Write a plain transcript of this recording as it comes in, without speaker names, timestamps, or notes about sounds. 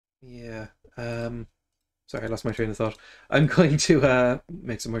Yeah. Sorry, I lost my train of thought. I'm going to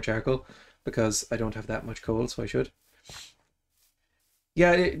make some more charcoal because I don't have that much coal, so I should.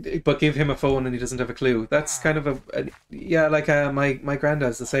 Yeah, but give him a phone and he doesn't have a clue. That's kind of yeah, like my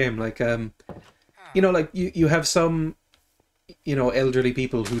granddad's the same. Like like you have some elderly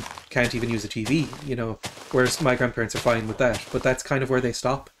people who can't even use a TV. Whereas my grandparents are fine with that. But that's kind of where they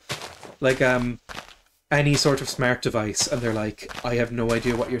stop. Like any sort of smart device, and they're like, I have no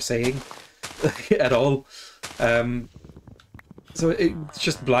idea what you're saying at all. Um, so it's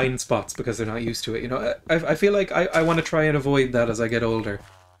just blind spots because they're not used to it. I feel like I want to try and avoid that as I get older.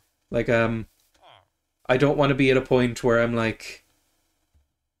 Like I don't want to be at a point where I'm like,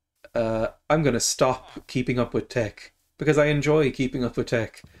 I'm gonna stop keeping up with tech because I enjoy keeping up with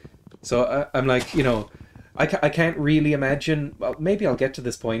tech. So I'm like, I can't really imagine. Well, maybe I'll get to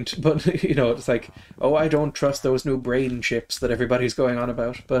this point, but it's like, oh, I don't trust those new brain chips that everybody's going on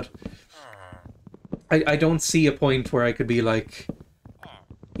about. But I don't see a point where I could be like,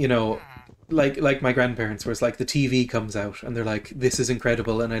 you know, like my grandparents, where it's like the TV comes out and they're like, this is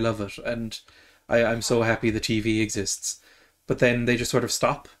incredible and I love it and I'm so happy the TV exists. But then they just sort of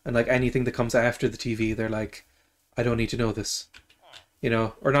stop, and like anything that comes after the TV, they're like, I don't need to know this.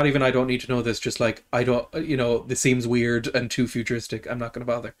 Or not even I don't need to know this, just like I don't, this seems weird and too futuristic. I'm not going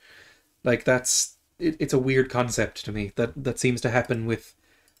to bother. Like it's a weird concept to me that seems to happen with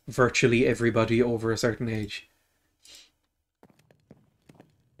virtually everybody over a certain age.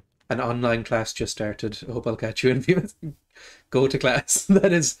 An online class just started. I hope I'll catch you in a few minutes. Go to class.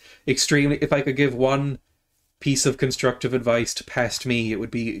 That is extremely. If I could give one piece of constructive advice to past me, it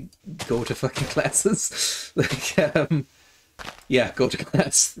would be go to fucking classes. Like, yeah, go to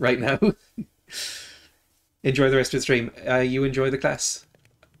class right now. Enjoy the rest of the stream. You enjoy the class,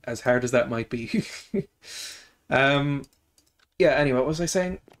 as hard as that might be. um, yeah. Anyway, what was I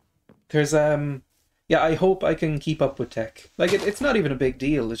saying? There's yeah. I hope I can keep up with tech. Like it's not even a big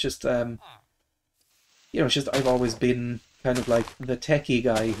deal. It's just it's just I've always been kind of like the techie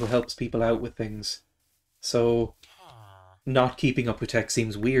guy who helps people out with things. So not keeping up with tech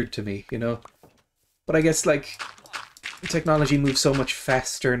seems weird to me. But I guess like technology moves so much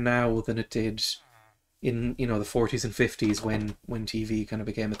faster now than it did in the 40s and 50s when TV kind of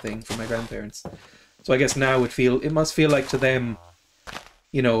became a thing for my grandparents. So I guess now it must feel like to them,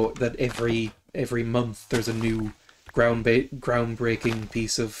 that every month there's a new groundbreaking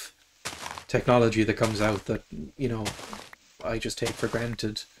piece of technology that comes out that I just take for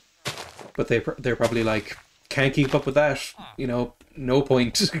granted. But they're probably like, can't keep up with that. No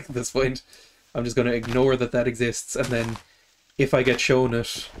point at this point. I'm just going to ignore that exists, and then if I get shown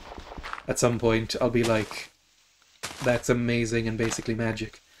it at some point, I'll be like, that's amazing and basically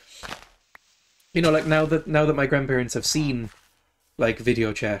magic. Like now that my grandparents have seen like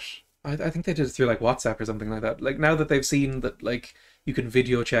video chat, I think they did it through like WhatsApp or something like that. Like now that they've seen that like you can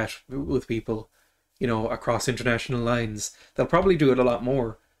video chat with people, across international lines, they'll probably do it a lot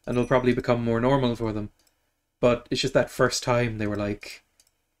more, and it'll probably become more normal for them. But it's just that first time they were like,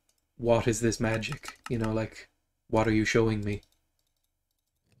 what is this magic? Like, what are you showing me?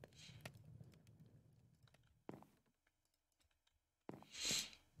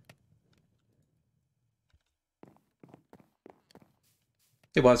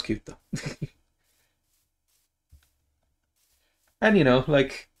 It was cute though. And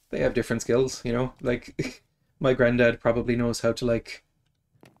like they have different skills. Like my granddad probably knows how to like,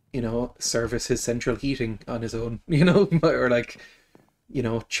 service his central heating on his own, or like,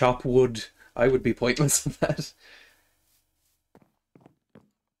 chop wood. I would be pointless at that.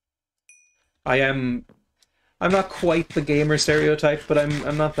 I am I'm not quite the gamer stereotype, but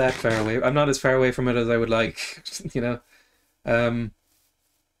I'm not that far away. I'm not as far away from it as I would like, you know. Um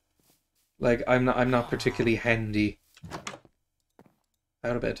like I'm not particularly handy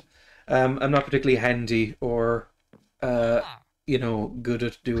out of bed. I'm not particularly handy or uh good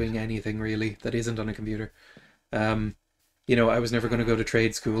at doing anything really that isn't on a computer. Um I was never going to go to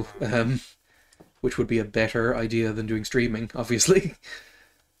trade school, which would be a better idea than doing streaming, obviously.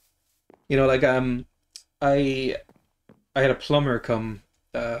 Like I I had a plumber come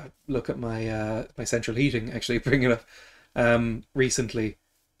look at my central heating, actually bring it up recently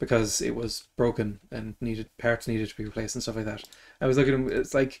because it was broken and parts needed to be replaced and stuff like that. I was looking at him,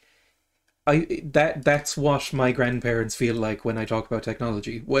 it's like that's what my grandparents feel like when I talk about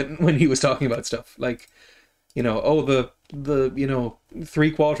technology when he was talking about stuff like oh the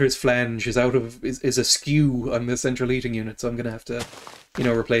three-quarters flange is is askew on the central heating unit, so I'm gonna have to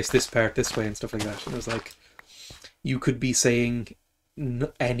replace this part this way and stuff like that. And it was like, you could be saying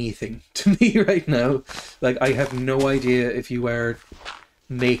anything to me right now. Like, I have no idea if you are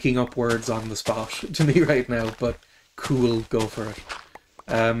making up words on the spot to me right now, but cool, go for it.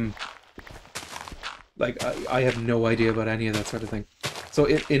 Like, I have no idea about any of that sort of thing. So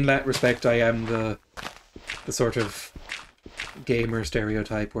in that respect, I am the sort of gamer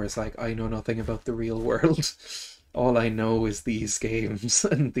stereotype where it's like, I know nothing about the real world. All I know is these games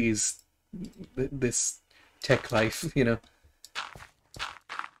and this tech life, you know.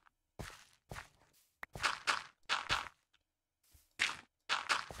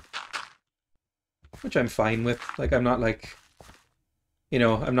 Which I'm fine with. Like, I'm not like, you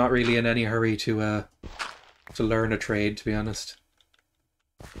know, I'm not really in any hurry to learn a trade, to be honest.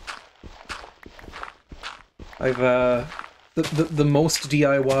 I've the most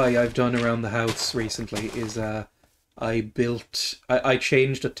DIY I've done around the house recently is I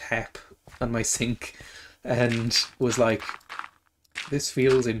changed a tap on my sink and was like, this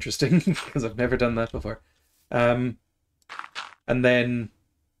feels interesting because I've never done that before. And then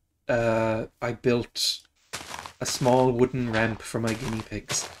I built a small wooden ramp for my guinea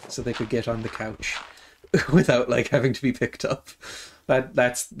pigs so they could get on the couch without like having to be picked up.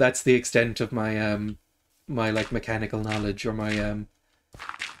 That's the extent of my my like mechanical knowledge, or my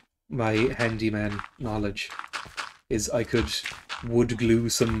my handyman knowledge. Is I could wood glue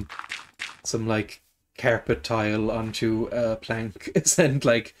some like carpet tile onto a plank and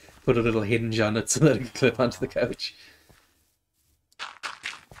like put a little hinge on it so that it could clip onto the couch.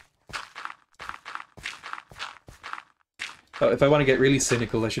 Oh, if I want to get really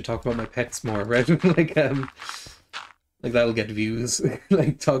cynical, I should talk about my pets more, right? Like that'll get views.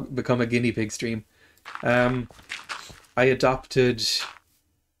 Like become a guinea pig stream. I adopted.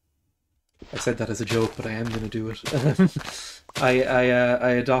 I said that as a joke, but I am going to do it. I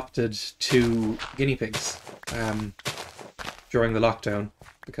adopted 2 guinea pigs during the lockdown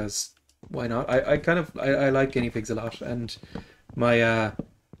because why not? I like guinea pigs a lot, and my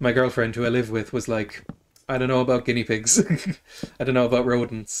my girlfriend who I live with was like, I don't know about guinea pigs. I don't know about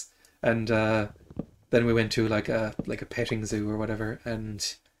rodents. And then we went to like a petting zoo or whatever,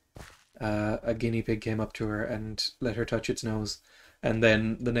 and a guinea pig came up to her and let her touch its nose. And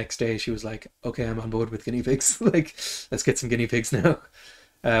then the next day she was like, okay, I'm on board with guinea pigs. Like, let's get some guinea pigs now.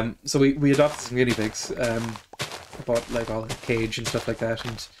 So we adopted some guinea pigs. Bought like all the cage and stuff like that.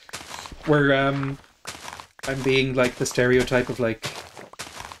 And we're I'm being like the stereotype of like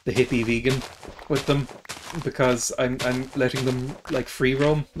the hippie vegan with them, because I'm letting them like free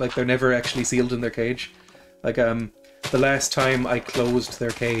roam. Like, they're never actually sealed in their cage. Like the last time I closed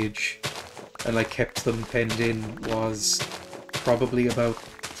their cage and like kept them penned in was probably about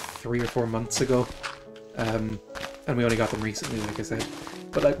 3 or 4 months ago. And we only got them recently, like I said.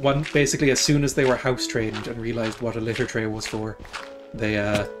 But like basically as soon as they were house trained and realized what a litter tray was for, they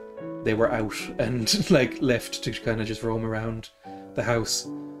were out and like left to kind of just roam around the house.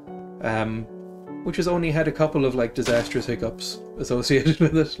 Which has only had a couple of like disastrous hiccups associated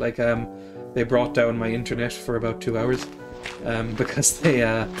with it. Like they brought down my internet for about 2 hours because they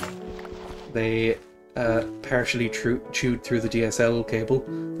partially chewed through the DSL cable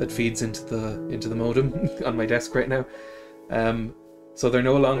that feeds into the modem on my desk right now. So they're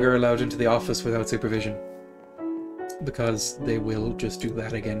no longer allowed into the office without supervision, because they will just do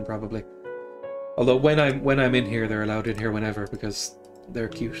that again probably. Although when I'm in here, they're allowed in here whenever, because they're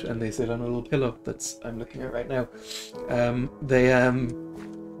cute and they sit on a little pillow I'm looking at right now.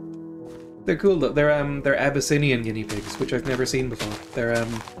 They're cool though. They're Abyssinian guinea pigs, which I've never seen before. They're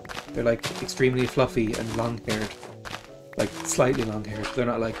like extremely fluffy and long-haired, like slightly long-haired. They're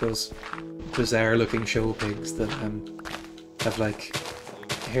not like those bizarre-looking show pigs that have like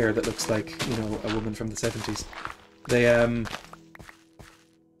hair that looks like, you know, a woman from the 70s.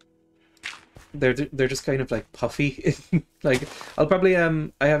 They're just kind of like puffy. Like, I'll probably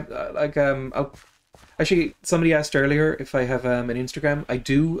I'll actually, somebody asked earlier if I have an Instagram. I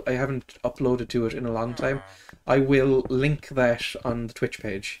do. I haven't uploaded to it in a long time. I will link that on the Twitch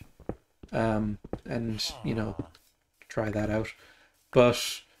page, and you know, try that out.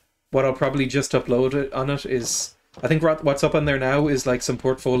 But what I'll probably just upload on it is, I think what's up on there now is like some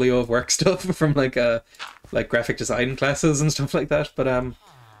portfolio of work stuff from like graphic design classes and stuff like that. But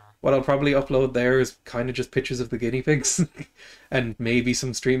what I'll probably upload there is kind of just pictures of the guinea pigs and maybe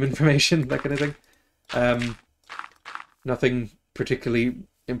some stream information, that kind of thing. Nothing particularly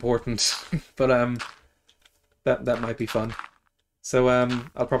important, but that might be fun. So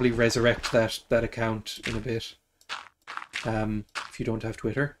I'll probably resurrect that account in a bit. If you don't have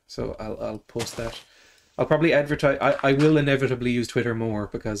Twitter, so I'll post that. I'll probably advertise. I will inevitably use Twitter more,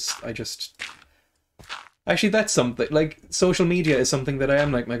 because I just... Actually, that's something, like, social media is something that I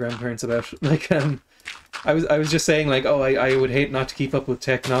am like my grandparents about. Like, I was just saying like, oh, I would hate not to keep up with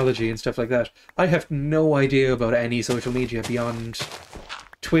technology and stuff like that. I have no idea about any social media beyond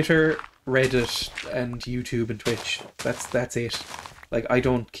Twitter, Reddit, and YouTube and Twitch. That's it. Like, I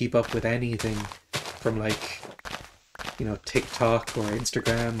don't keep up with anything from like, TikTok or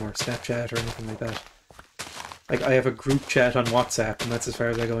Instagram or Snapchat or anything like that. Like, I have a group chat on WhatsApp, and that's as far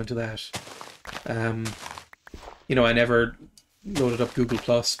as I go into that. I never loaded up Google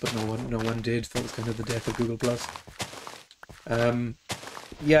Plus, but no one did. That was kind of the death of Google Plus.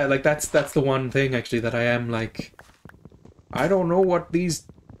 Yeah, like that's the one thing actually that I am like, I don't know what these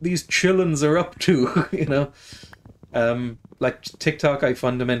chillins are up to, Like TikTok, I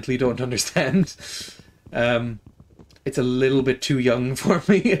fundamentally don't understand. It's a little bit too young for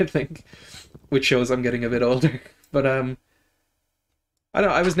me, I think, which shows I'm getting a bit older. But I don't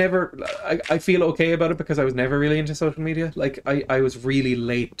know, I was never, I feel okay about it because I was never really into social media. Like, I was really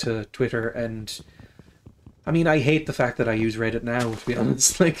late to Twitter, and I mean, I hate the fact that I use Reddit now, to be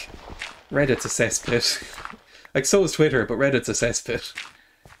honest. Like, Reddit's a cesspit. Like, so is Twitter, but Reddit's a cesspit.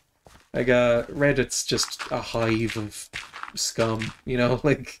 Like, Reddit's just a hive of scum,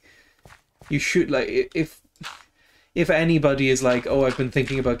 Like, you should, like, if anybody is like, oh, I've been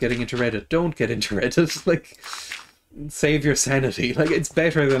thinking about getting into Reddit, don't get into Reddit. Like, save your sanity. Like, it's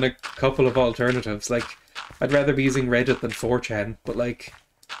better than a couple of alternatives. Like, I'd rather be using Reddit than 4chan, but like,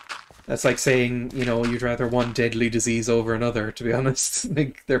 that's like saying, you'd rather one deadly disease over another, to be honest.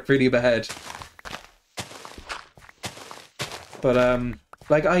 Like, they're pretty bad. But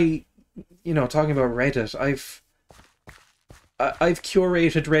like, talking about Reddit, I've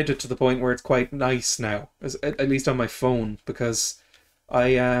curated Reddit to the point where it's quite nice now, at least on my phone, because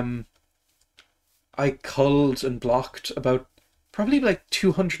I culled and blocked about probably like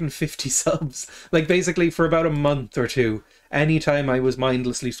 250 subs. Like, basically for about a month or two, anytime I was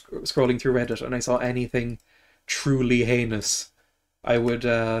mindlessly scrolling through Reddit and I saw anything truly heinous, I would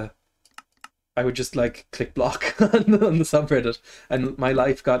just like click block on the subreddit, and my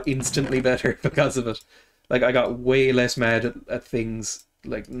life got instantly better because of it. Like, I got way less mad at things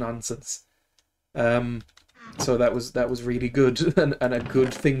like nonsense. So that was really good and a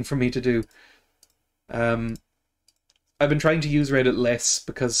good thing for me to do. I've been trying to use Reddit less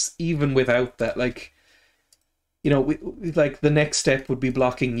because even without that, like, like the next step would be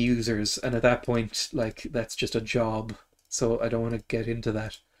blocking users, and at that point, like, that's just a job. So I don't want to get into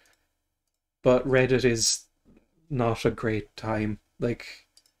that. But Reddit is not a great time. Like,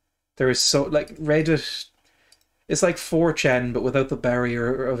 there is so, like, Reddit, it's like 4chan, but without the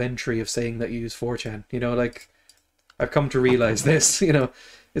barrier of entry of saying that you use 4chan. Like, I've come to realize this,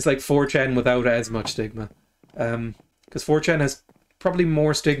 it's like 4chan without as much stigma. Because 4chan has probably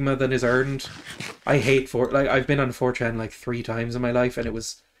more stigma than is earned. I hate like, I've been on 4chan like 3 times in my life, and it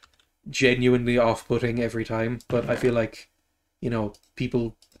was genuinely off-putting every time. But I feel like,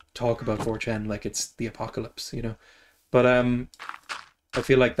 people talk about 4chan like it's the apocalypse, But I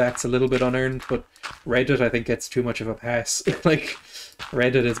feel like that's a little bit unearned, but Reddit, I think, gets too much of a pass. Like,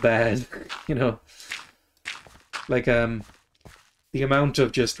 Reddit is bad, Like, the amount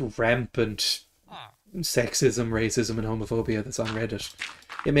of just rampant sexism, racism, and homophobia that's on Reddit,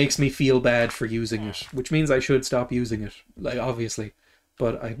 it makes me feel bad for using it, which means I should stop using it, like, obviously,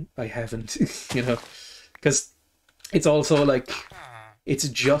 but I haven't, because it's also like, it's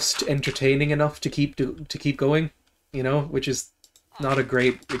just entertaining enough to keep going, which is not a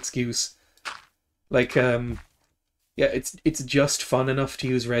great excuse. Like, yeah, it's just fun enough to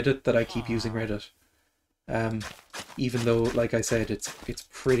use Reddit that I keep using Reddit. Even though, like I said, it's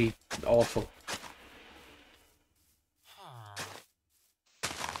pretty awful.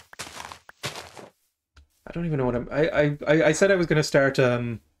 I don't even know what I said I was going to start,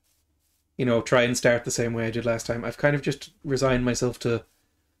 try and start the same way I did last time. I've kind of just resigned myself to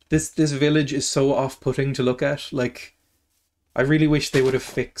this village is so off-putting to look at. Like, I really wish they would have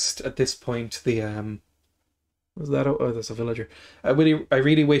fixed at this point the was that, oh, that's a villager. I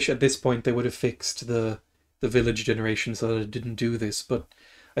really wish at this point they would have fixed the village generation so that it didn't do this, but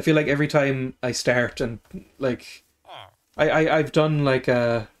I feel like every time I start, and like I've done like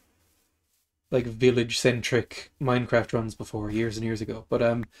village centric Minecraft runs before, years and years ago, but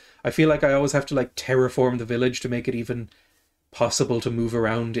I feel like I always have to like terraform the village to make it even possible to move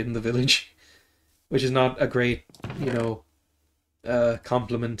around in the village, which is not a great,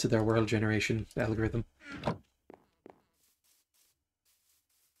 compliment to their world generation algorithm.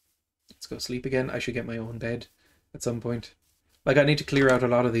 Let's go sleep again. I should get my own bed at some point. Like, I need to clear out a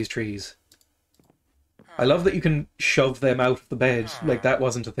lot of these trees. I love that you can shove them out of the bed. Like, that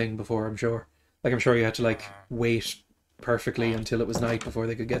wasn't a thing before, I'm sure. Like, I'm sure you had to, like, wait perfectly until it was night before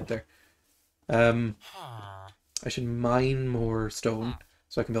they could get there. I should mine more stone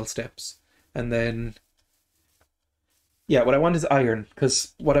so I can build steps. And then, yeah, what I want is iron,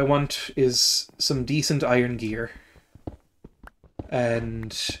 because what I want is some decent iron gear.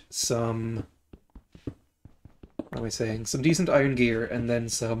 And some... What am I saying? Some decent iron gear, and then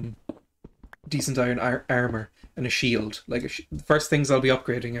some decent iron armor, and a shield. Like, the first things I'll be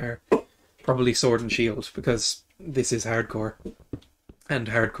upgrading are probably sword and shield, because this is hardcore. And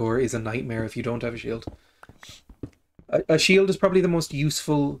hardcore is a nightmare if you don't have a shield. A shield is probably the most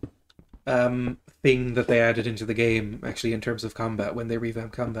useful thing that they added into the game, actually, in terms of combat, when they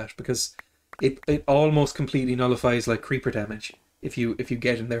revamped combat, because it almost completely nullifies, like, creeper damage if you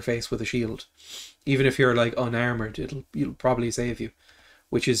get in their face with a shield. Even if you're, like, unarmored, it'll probably save you,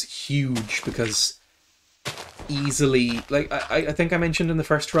 which is huge, because easily, like, I think I mentioned in the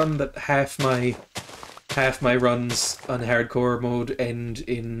first run that half my runs on hardcore mode end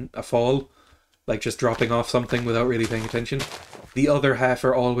in a fall, like just dropping off something without really paying attention. The other half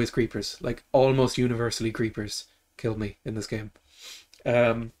are always creepers, like almost universally creepers kill me in this game.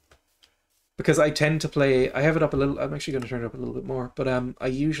 Because I tend to play, I have it up a little, I'm actually going to turn it up a little bit more, but I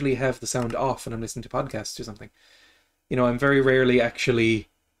usually have the sound off when I'm listening to podcasts or something. You know, I'm very rarely actually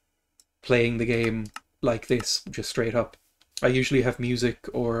playing the game like this, just straight up. I usually have music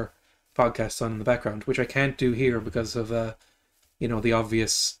or podcasts on in the background, which I can't do here because of, you know, the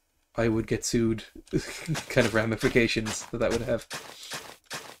obvious I would get sued kind of ramifications that would have.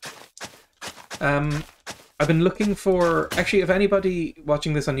 I've been looking for... Actually, if anybody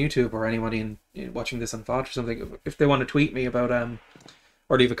watching this on YouTube or anybody watching this on VOD or something, if they want to tweet me about,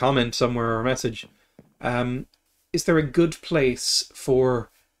 or leave a comment somewhere or a message, is there a good place for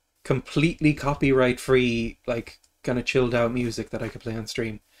completely copyright-free, like, kind of chilled-out music that I could play on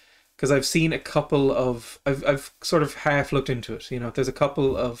stream? Because I've seen a couple of... I've sort of half looked into it, you know. There's a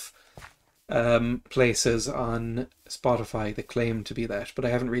couple of places on Spotify that claim to be that, but I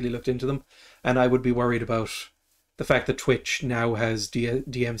haven't really looked into them. And I would be worried about the fact that Twitch now has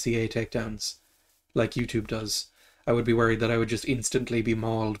DMCA takedowns, like YouTube does. I would be worried that I would just instantly be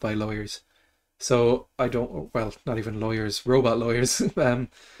mauled by lawyers. So I don't... Well, not even lawyers, robot lawyers.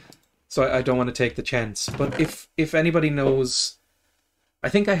 So I don't want to take the chance. But if anybody knows... I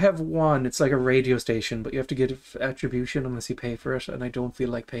think I have one. It's like a radio station, but you have to give attribution unless you pay for it, and I don't feel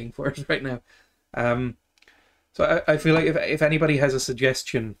like paying for it right now. So I feel like if anybody has a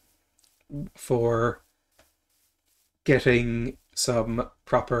suggestion for getting some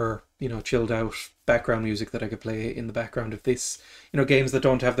proper, you know, chilled out background music that I could play in the background of this, you know, games that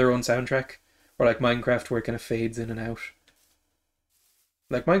don't have their own soundtrack, or like Minecraft where it kind of fades in and out.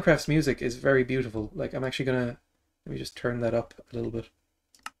 Like, Minecraft's music is very beautiful. Like, I'm actually gonna... Let me just turn that up a little bit.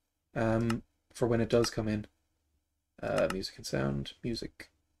 For when it does come in. Music and sound, music.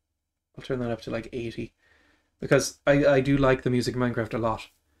 I'll turn that up to like 80. Because I do like the music in Minecraft a lot.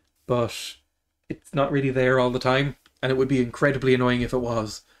 But it's not really there all the time. And it would be incredibly annoying if it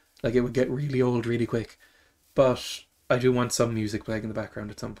was. Like, it would get really old really quick. But I do want some music playing in the background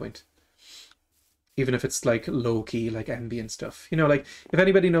at some point. Even if it's like low-key, like ambient stuff. You know, like, if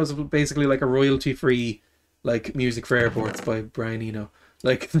anybody knows basically like a royalty-free like music for airports by Brian Eno,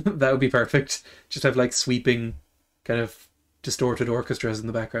 like, that would be perfect. Just have like sweeping kind of distorted orchestras in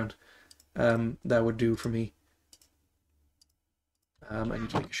the background. That would do for me. I need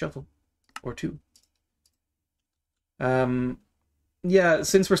to make a shovel or two. Yeah,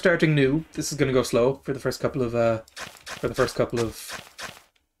 since we're starting new, this is going to go slow for the first couple of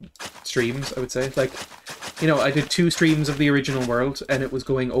streams, I would say. Like, you know, I did 2 streams of the original world and it was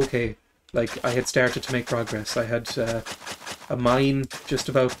going okay. Like, I had started to make progress. I had a mine just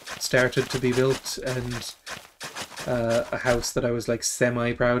about started to be built, and a house that I was like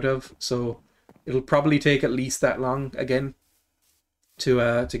semi-proud of. So it'll probably take at least that long again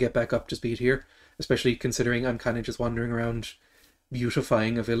to get back up to speed here, especially considering I'm kind of just wandering around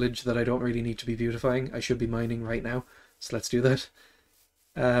beautifying a village that I don't really need to be beautifying. I should be mining right now, so let's do that.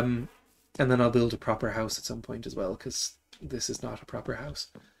 And then I'll build a proper house at some point as well, because this is not a proper house.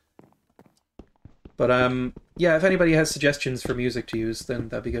 But yeah, if anybody has suggestions for music to use, then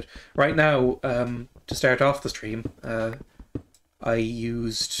that'd be good. Right now, to start off the stream, I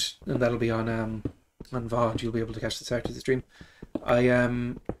used, and that'll be on VOD, you'll be able to catch the start of the stream.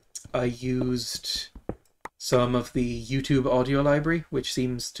 I used some of the YouTube audio library, which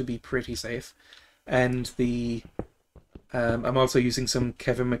seems to be pretty safe, and I'm also using some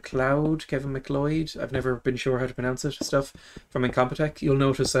Kevin MacLeod, I've never been sure how to pronounce it, stuff from Incompetech. You'll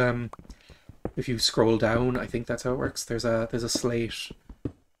notice if you scroll down, I think that's how it works, there's a slate,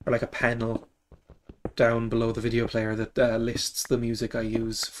 or like a panel down below the video player that lists the music I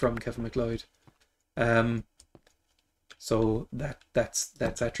use from Kevin MacLeod. So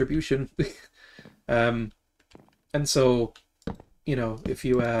that's attribution. And so, you know, if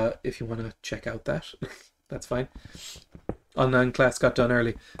you want to check out that, that's fine. Online class got done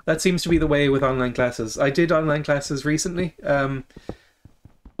early. That seems to be the way with online classes. I did online classes recently. I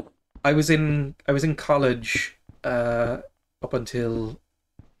was in college up until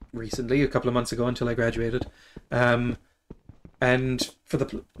recently, a couple of months ago, until I graduated. And for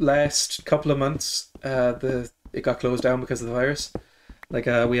the last couple of months, it got closed down because of the virus. Like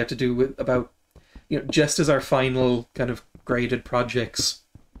we had to do about, you know, just as our final kind of graded projects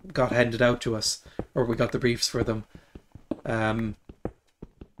got handed out to us, or we got the briefs for them,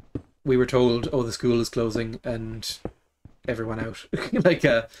 we were told, oh, the school is closing and everyone out. Like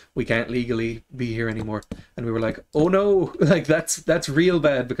we can't legally be here anymore. And we were like, oh no, like that's real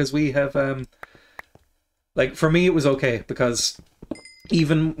bad, because we have like, for me it was okay, because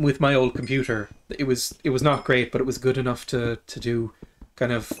even with my old computer, it was not great, but it was good enough to do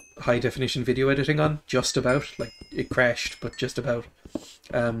kind of high definition video editing on, just about. Like, it crashed, but just about.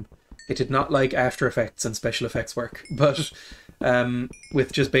 It did not like After Effects and special effects work, but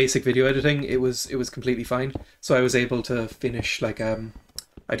with just basic video editing, it was completely fine. So I was able to finish, like,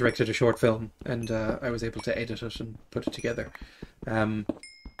 I directed a short film, and I was able to edit it and put it together.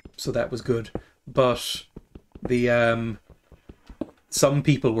 So that was good. But the some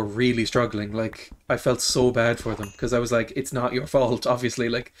people were really struggling. Like, I felt so bad for them, because I was like, it's not your fault, obviously.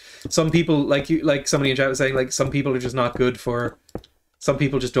 Like, some people, like somebody in chat was saying, like, some people are just not good for, some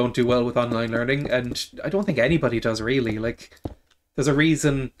people just don't do well with online learning, and I don't think anybody does, really. Like, there's a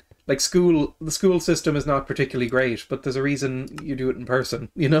reason, like, the school system is not particularly great, but there's a reason you do it in person,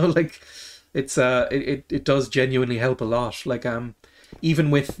 you know? Like, it's it does genuinely help a lot. Like,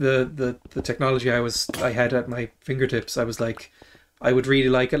 even with the technology I had at my fingertips, I was like, I would really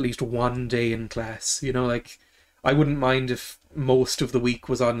like at least one day in class, you know? Like, I wouldn't mind if most of the week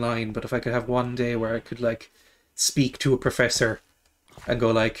was online, but if I could have one day where I could, like, speak to a professor and go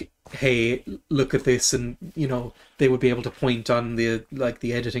like, hey, look at this, and, you know, they would be able to point on the, like,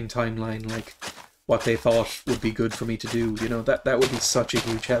 the editing timeline, like, what they thought would be good for me to do, you know? That would be such a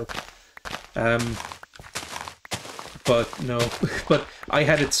huge help. But no, but I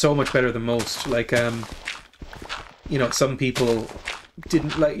had it so much better than most. Like, you know, some people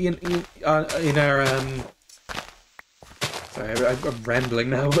didn't, like, in our sorry, I'm rambling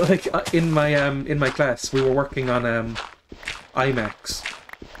now, but, like, in my class, we were working on iMacs,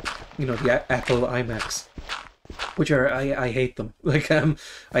 you know, the Apple iMacs, which are, I hate them. Like, I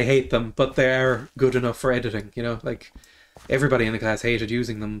hate them, but they're good enough for editing, you know? Like, everybody in the class hated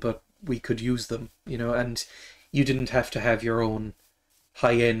using them, but we could use them, you know? And you didn't have to have your own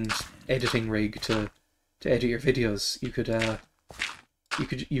high-end editing rig to edit your videos. You could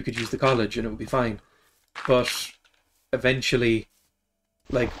use the college and it would be fine. But eventually,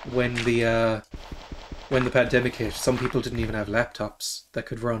 like, when the pandemic hit, some people didn't even have laptops that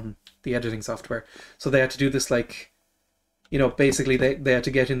could run the editing software. So they had to do this, like, you know, basically they had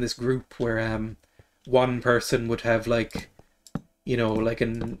to get in this group where one person would have, like, you know, like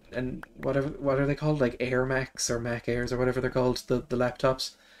an whatever, what are they called, like Air Max or Mac Airs or whatever they're called, the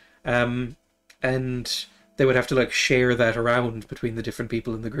laptops, and they would have to, like, share that around between the different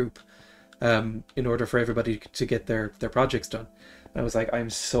people in the group, in order for everybody to get their projects done. And I was like, I'm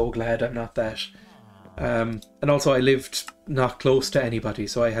so glad I'm not that. And also I lived not close to anybody,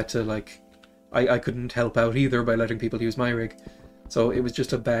 so I had to, like, I couldn't help out either by letting people use my rig. So it was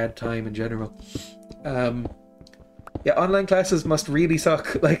just a bad time in general. Yeah, online classes must really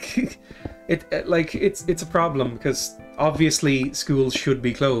suck. Like, it's a problem, because obviously schools should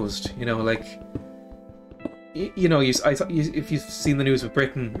be closed, you know? Like, you know, if you've seen the news with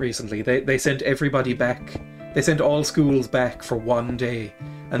Britain recently, they sent everybody back. They sent all schools back for one day,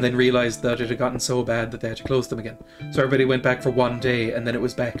 and then realised that it had gotten so bad that they had to close them again. So everybody went back for one day, and then it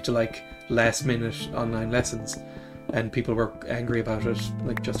was back to, like, last minute online lessons, and people were angry about it,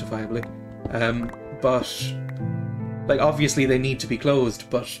 like, justifiably. But, like, obviously they need to be closed,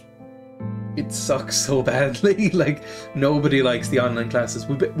 but it sucks so badly. Like, nobody likes the online classes.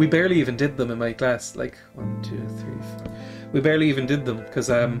 We barely even did them in my class. Like, 1, 2, 3, 4. We barely even did them, because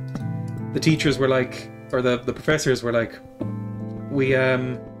the teachers were like, or the professors were like, we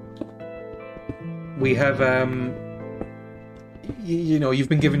have you know, you've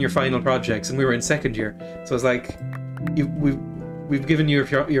been given your final projects, and we were in second year, so it's like, we've given you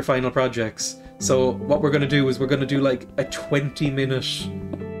your final projects, so what we're going to do is we're going to do, like, a 20-minute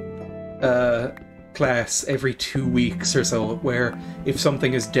class every 2 weeks or so, where if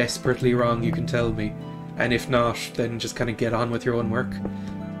something is desperately wrong you can tell me, and if not, then just kind of get on with your own work.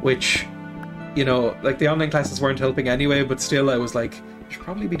 Which, you know, like the online classes weren't helping anyway, but still I was like, I should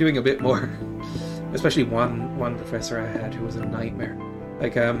probably be doing a bit more. Especially one professor I had who was a nightmare.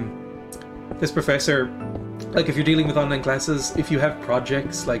 Like, this professor, like if you're dealing with online classes, if you have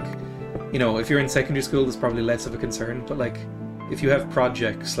projects, like, you know, if you're in secondary school, there's probably less of a concern, but like, if you have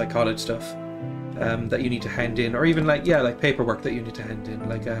projects, like college stuff, that you need to hand in, or even like, yeah, like paperwork that you need to hand in,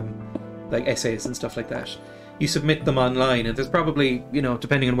 like essays and stuff like that, you submit them online, and there's probably, you know,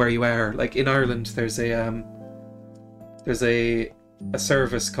 depending on where you are, like in Ireland, there's a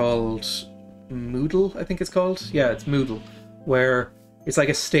service called Moodle, I think it's called. Yeah, it's Moodle, where it's like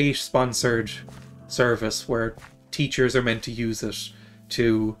a state-sponsored service where teachers are meant to use it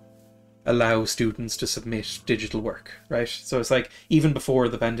to allow students to submit digital work, right? So it's like, even before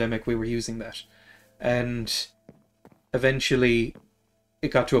the pandemic, we were using that. And eventually it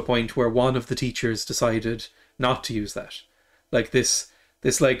got to a point where one of the teachers decided not to use that. Like this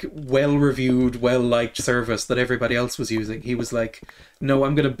like well-reviewed, well-liked service that everybody else was using. He was like, no,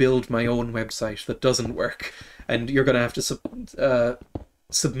 I'm going to build my own website that doesn't work. And you're going to have to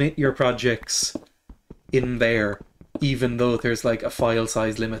submit your projects in there, even though there's like a file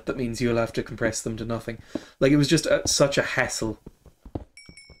size limit that means you'll have to compress them to nothing. Like, it was just such a hassle.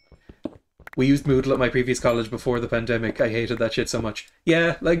 We used Moodle at my previous college before the pandemic. I hated that shit so much.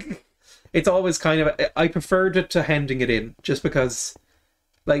 Yeah, like, it's always kind of... I preferred it to handing it in, just because,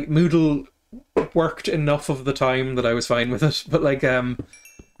 like, Moodle worked enough of the time that I was fine with it. But, like,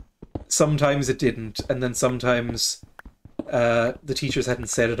 sometimes it didn't. And then sometimes the teachers hadn't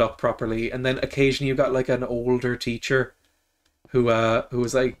set it up properly. And then occasionally you got, like, an older teacher who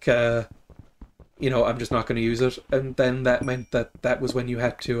was like, you know, I'm just not going to use it. And then that meant that was when you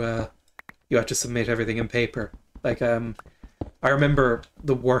had to submit everything in paper. Like, I remember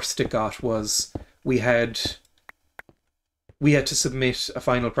the worst it got was we had to submit a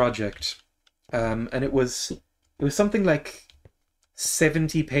final project, and it was something like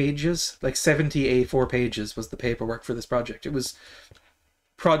 70 pages, like 70 A4 pages was the paperwork for this project. It was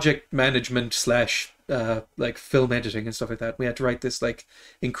project management slash like film editing and stuff like that. We had to write this like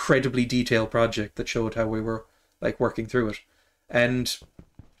incredibly detailed project that showed how we were like working through it, and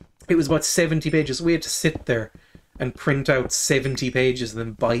it was about 70 pages. We had to sit there and print out 70 pages and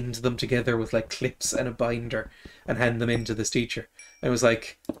then bind them together with like clips and a binder and hand them in to this teacher. And it was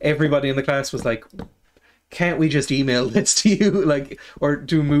like, everybody in the class was like, can't we just email this to you? Like, or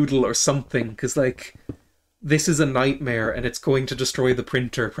do Moodle or something? Because like, this is a nightmare and it's going to destroy the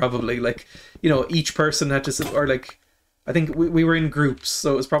printer probably. Like, you know, each person had to, or like, I think we were in groups.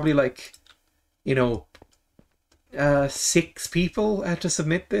 So it was probably like, you know, 6 people had to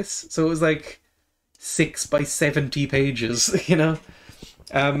submit this. So it was like 6 by 70 pages, you know?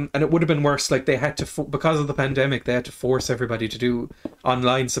 And it would have been worse, like they had to, because of the pandemic, they had to force everybody to do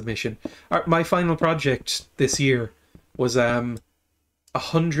online submission. My final project this year was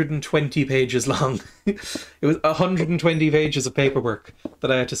 120 pages long. It was 120 pages of paperwork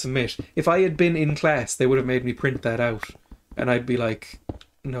that I had to submit. If I had been in class, they would have made me print that out. And I'd be like,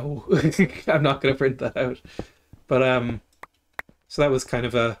 no, I'm not going to print that out. But, so that was kind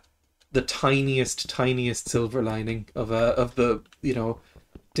of the tiniest silver lining of the, you know,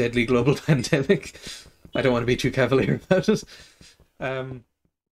 deadly global pandemic. I don't want to be too cavalier about it.